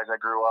by guys I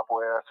grew up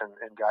with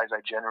and guys I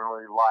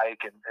genuinely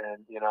like, and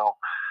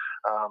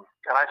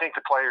I think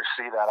the players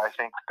see that. I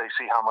think they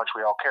see how much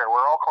we all care.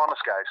 We're all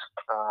Columbus guys.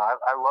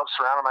 I love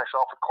surrounding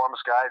myself with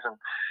Columbus guys, and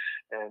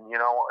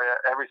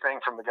everything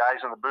from the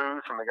guys in the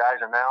booth and the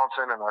guys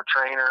announcing and our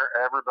trainer,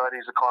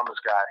 everybody's a Columbus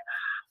guy,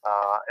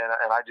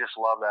 and I just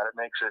love that. It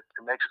makes it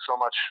so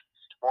much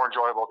more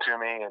enjoyable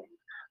to me, and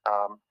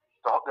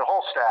the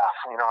whole staff.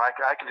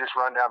 I could just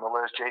run down the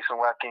list. Jason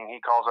Wetking, he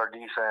calls our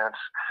defense.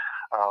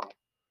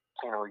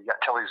 You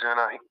got Kelly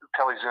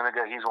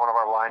Zuniga. He's one of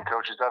our line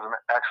coaches. Does an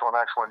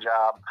excellent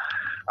job.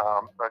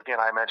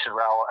 Again, I mentioned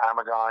Raul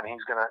Amagon.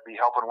 He's going to be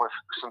helping with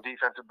some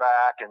defensive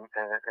back and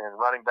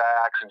running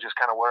backs, and just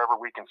kind of wherever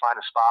we can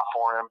find a spot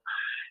for him.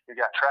 You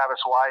got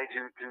Travis White,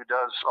 who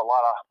does a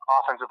lot of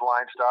offensive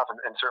line stuff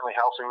and certainly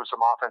helps me with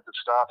some offensive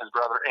stuff. His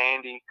brother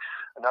Andy,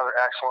 another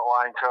excellent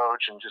line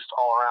coach, and just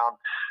all around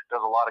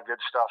does a lot of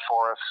good stuff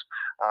for us.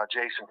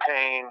 Jason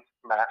Payne,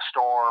 Matt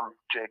Storm,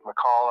 Jake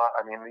McCullough.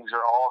 I mean, these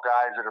are all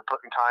guys that are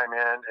putting time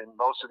in, and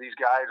most of these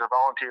guys are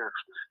volunteers.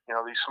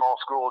 These small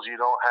schools, you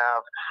don't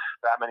have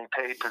that many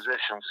paid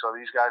positions, so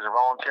these guys are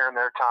volunteering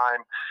their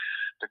time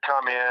to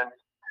come in,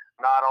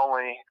 not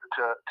only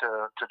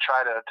to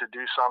try to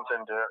do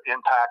something to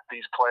impact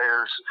these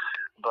players,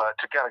 but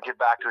to kind of give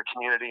back to the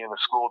community and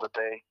the school that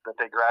they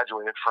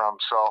graduated from.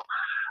 So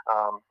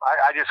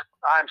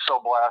I'm so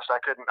blessed. I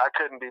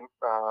couldn't be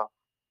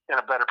in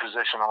a better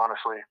position,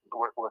 honestly,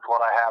 with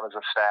what I have as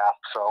a staff.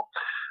 So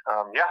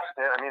I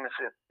mean,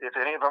 if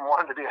any of them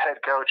wanted to be a head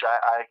coach,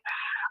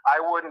 I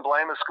wouldn't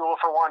blame a school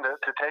for one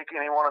to take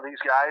any one of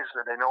these guys.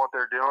 That they know what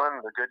they're doing.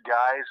 They're good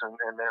guys,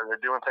 and they're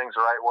doing things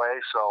the right way.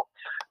 So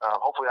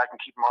hopefully I can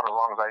keep them on as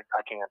long as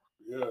I can.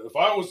 Yeah, if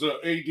I was an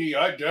AD,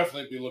 I'd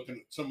definitely be looking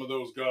at some of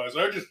those guys.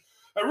 I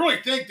really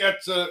think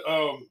that's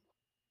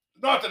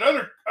not that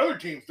other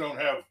teams don't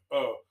have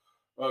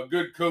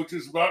good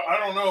coaches, but I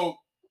don't know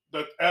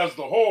that as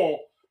the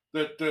whole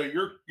that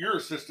your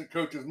assistant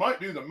coaches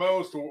might do the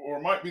most or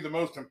might be the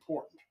most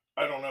important.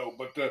 I don't know,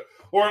 but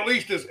or at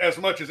least as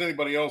much as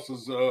anybody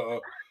else's.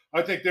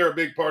 I think they're a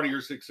big part of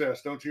your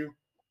success, don't you?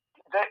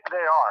 They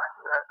are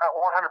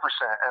 100%,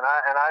 and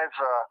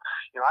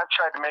I've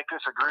tried to make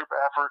this a group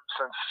effort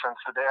since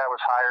the day I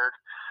was hired.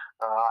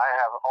 I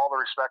have all the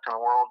respect in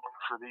the world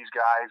for these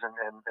guys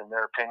and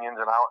their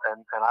opinions, and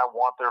I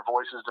want their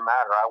voices to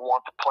matter. I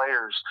want the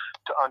players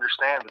to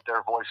understand that their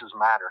voices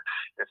matter.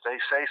 If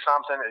they say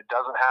something, it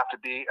doesn't have to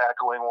be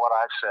echoing what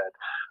I've said.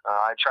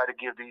 I try to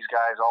give these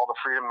guys all the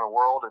freedom in the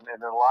world, and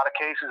in a lot of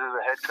cases as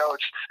a head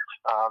coach,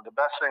 the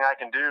best thing I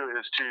can do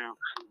is to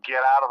get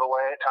out of the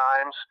way at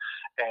times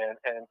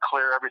and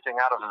clear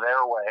everything out of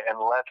their way and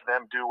let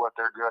them do what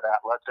they're good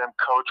at. Let them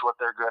coach what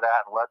they're good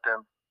at, and let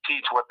them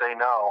teach what they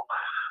know.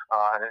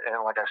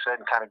 And like I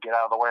said, and kind of get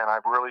out of the way. And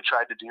I've really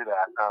tried to do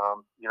that.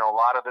 A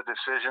lot of the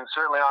decisions,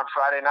 certainly on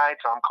Friday nights,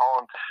 I'm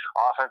calling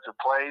offensive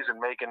plays and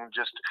making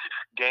just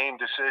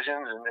game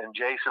decisions. And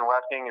Jason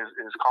Wetking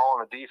is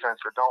calling the defense.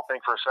 But don't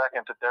think for a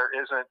second that there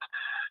isn't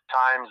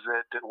times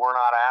that we're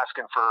not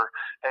asking for,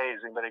 hey,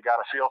 has anybody got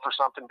a feel for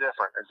something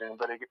different? Is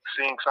anybody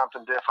seeing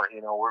something different?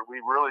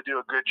 We really do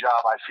a good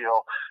job, I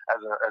feel,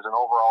 as an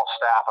overall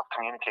staff of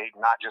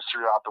communicating, not just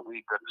throughout the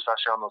week, but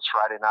especially on those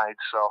Friday nights.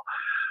 So,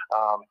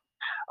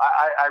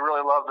 I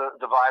really love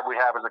the vibe we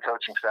have as a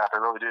coaching staff. I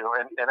really do.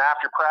 And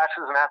after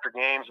practices and after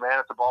games,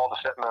 man, it's a ball to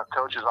sit in the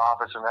coach's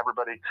office and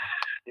everybody,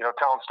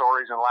 telling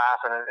stories and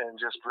laughing and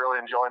just really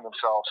enjoying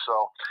themselves.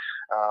 So,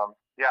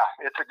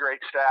 it's a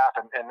great staff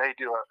and they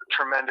do a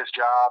tremendous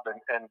job. And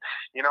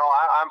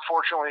I'm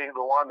fortunately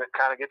the one that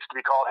kind of gets to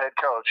be called head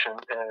coach and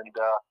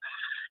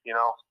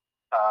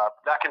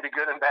that can be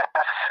good and bad,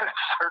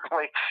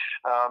 certainly.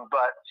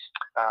 But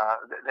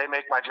they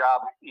make my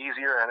job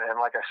easier. And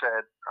like I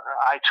said,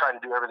 I try to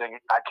do everything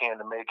I can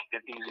to make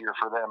it easier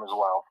for them as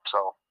well.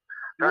 So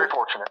very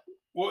fortunate.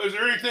 Well, is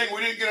there anything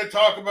we didn't get to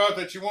talk about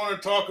that you want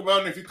to talk about?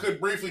 And if you could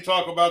briefly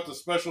talk about the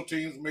special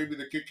teams, maybe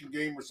the kicking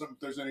game or something,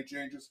 if there's any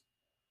changes.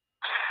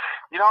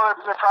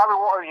 There probably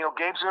were.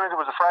 Gabe Zuniga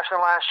was a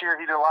freshman last year.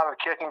 He did a lot of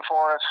the kicking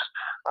for us.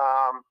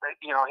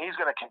 He's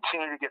going to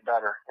continue to get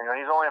better.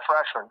 He's only a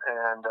freshman.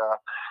 And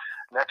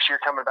next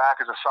year coming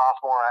back as a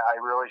sophomore, I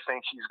really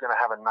think he's going to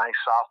have a nice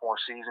sophomore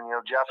season.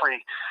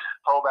 Jeffrey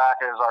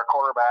Hoback is our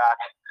quarterback.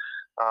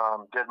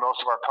 Did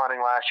most of our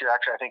punting last year.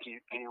 Actually, I think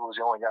he was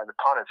the only guy that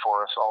punted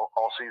for us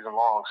all season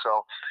long.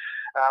 So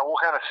we'll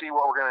kind of see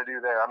what we're going to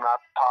do there. I'm not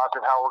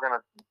positive how we're going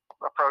to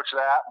approach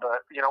that,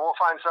 but we'll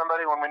find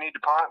somebody when we need to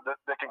punt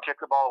that can kick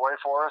the ball away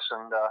for us.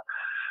 And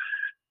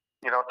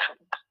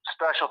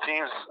special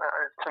teams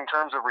in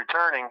terms of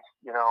returning,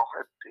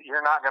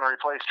 you're not going to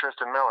replace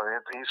Tristan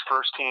Miller. He's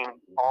first team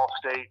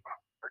All-State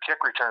kick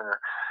returner.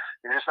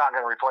 You're just not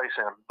going to replace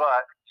him.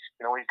 But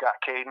we've got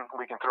Caden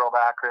we can throw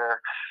back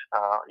there.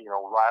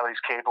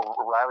 Riley's capable.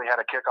 Riley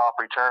had a kickoff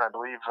return. I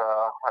believe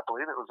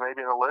it was maybe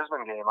in the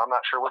Lisbon game. I'm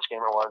not sure which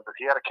game it was, but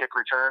he had a kick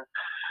return.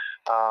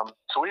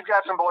 So we've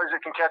got some boys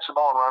that can catch the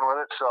ball and run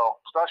with it. So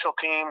special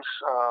teams,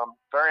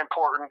 very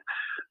important,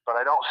 but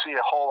I don't see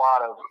a whole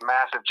lot of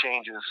massive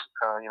changes,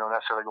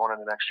 necessarily going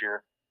into next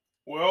year.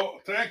 Well,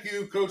 thank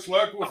you, Coach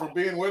Lekwa, for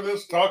being with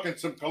us, talking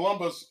some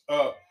Columbus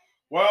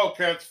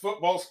Wildcats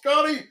football.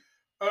 Scotty,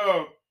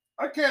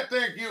 I can't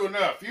thank you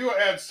enough. You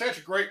had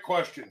such great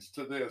questions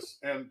to this,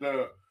 and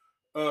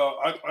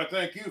I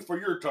thank you for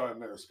your time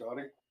there,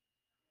 Scotty.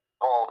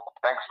 Well,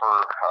 thanks for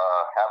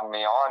having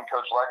me on,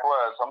 Coach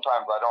Lekwa.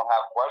 Sometimes I don't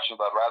have questions.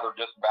 I'd rather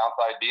just bounce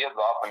ideas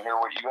off and hear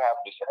what you have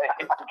to say.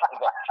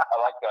 I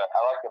like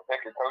to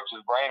pick a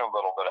coach's brain a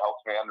little bit. It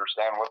helps me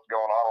understand what's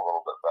going on a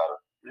little bit better.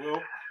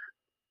 Well,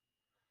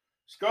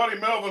 Scotty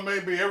Melvin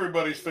may be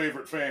everybody's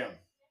favorite fan.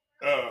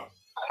 I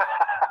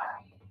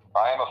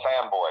am a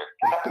fanboy.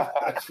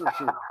 That's for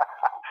sure.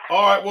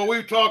 All right, well,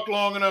 we've talked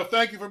long enough.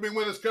 Thank you for being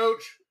with us,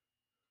 Coach.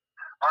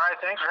 All right,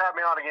 thanks for having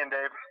me on again,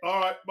 Dave. All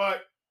right, bye.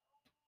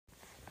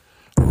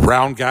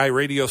 Round Guy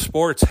Radio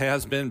Sports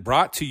has been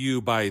brought to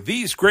you by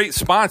these great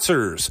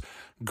sponsors.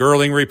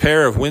 Girling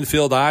Repair of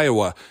Winfield,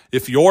 Iowa.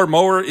 If your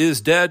mower is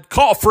dead,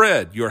 call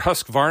Fred, your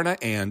Husqvarna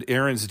and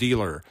Aaron's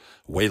dealer.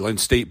 Wayland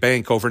State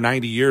Bank, over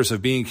 90 years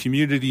of being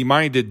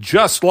community-minded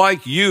just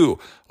like you.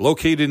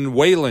 Located in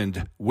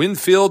Wayland,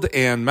 Winfield,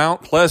 and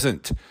Mount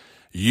Pleasant.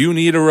 You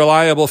need a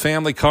reliable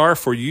family car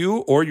for you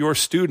or your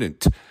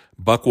student.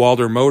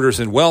 Buckwalder Motors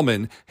in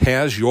Wellman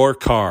has your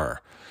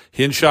car.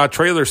 Hinshaw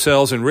Trailer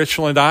Sales in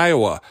Richland,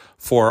 Iowa,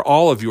 for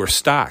all of your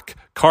stock,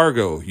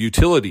 cargo,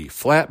 utility,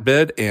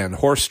 flatbed, and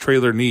horse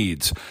trailer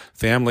needs.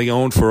 Family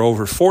owned for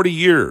over 40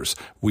 years.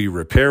 We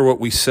repair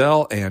what we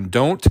sell and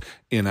don't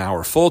in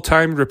our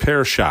full-time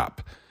repair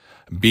shop.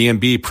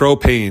 B&B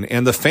Propane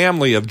and the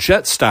family of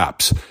Jet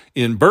Stops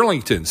in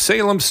Burlington,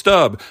 Salem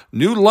Stub,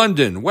 New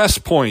London,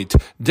 West Point,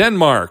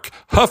 Denmark,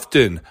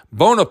 Houghton,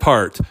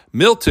 Bonaparte,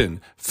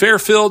 Milton,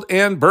 Fairfield,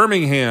 and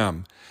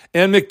Birmingham.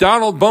 And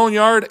McDonald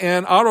Boneyard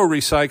and Auto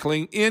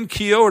Recycling in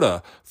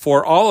Keota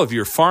for all of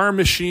your farm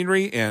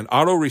machinery and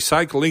auto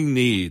recycling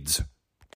needs.